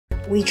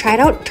We tried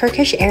out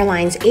Turkish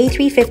Airlines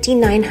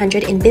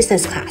A350-900 in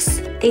business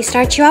class. They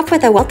start you off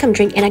with a welcome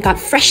drink and I got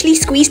freshly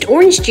squeezed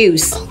orange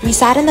juice. We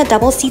sat in the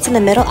double seats in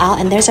the middle aisle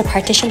and there's a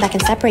partition that can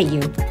separate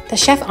you. The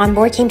chef on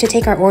board came to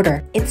take our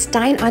order. It's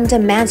dine on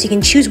demand so you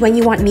can choose when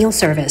you want meal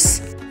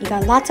service. You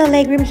got lots of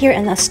legroom here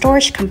and a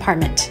storage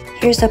compartment.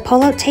 Here's the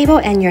pull-out table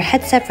and your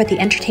headset for the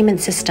entertainment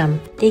system.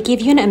 They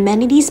give you an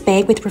amenities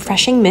bag with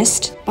refreshing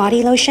mist,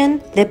 body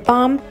lotion, lip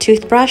balm,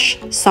 toothbrush,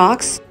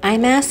 socks, eye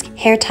mask,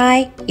 hair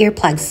tie,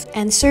 earplugs,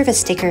 and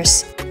service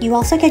stickers. You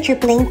also get your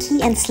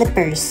blankie and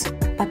slippers.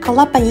 Buckle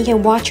up and you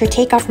can watch your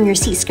takeoff from your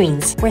seat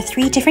screens, with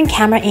 3 different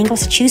camera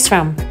angles to choose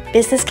from.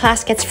 Business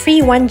class gets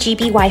free 1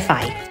 GB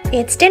Wi-Fi.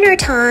 It's dinner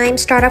time.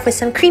 Start off with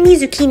some creamy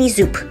zucchini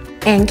soup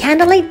and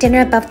candlelight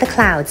dinner above the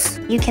clouds.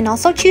 You can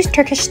also choose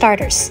Turkish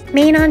starters.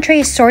 Main entree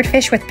is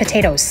swordfish with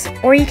potatoes,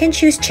 or you can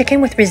choose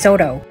chicken with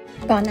risotto.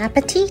 Bon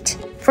appetit!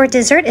 For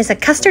dessert is a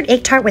custard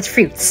egg tart with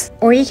fruits,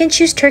 or you can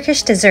choose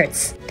Turkish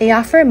desserts. They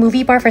offer a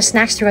movie bar for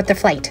snacks throughout the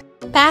flight.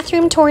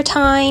 Bathroom tour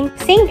time!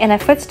 Sink and a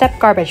footstep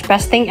garbage,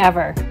 best thing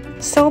ever.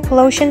 Soap,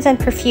 lotions, and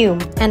perfume,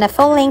 and a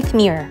full-length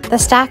mirror. The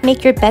staff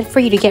make your bed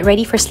for you to get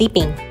ready for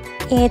sleeping.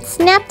 It's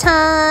nap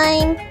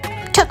time!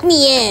 Tuck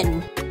me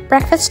in!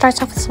 Breakfast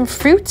starts off with some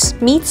fruits,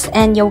 meats,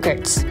 and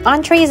yogurts.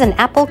 Entree is an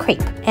apple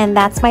crepe, and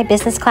that's my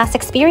business class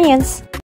experience.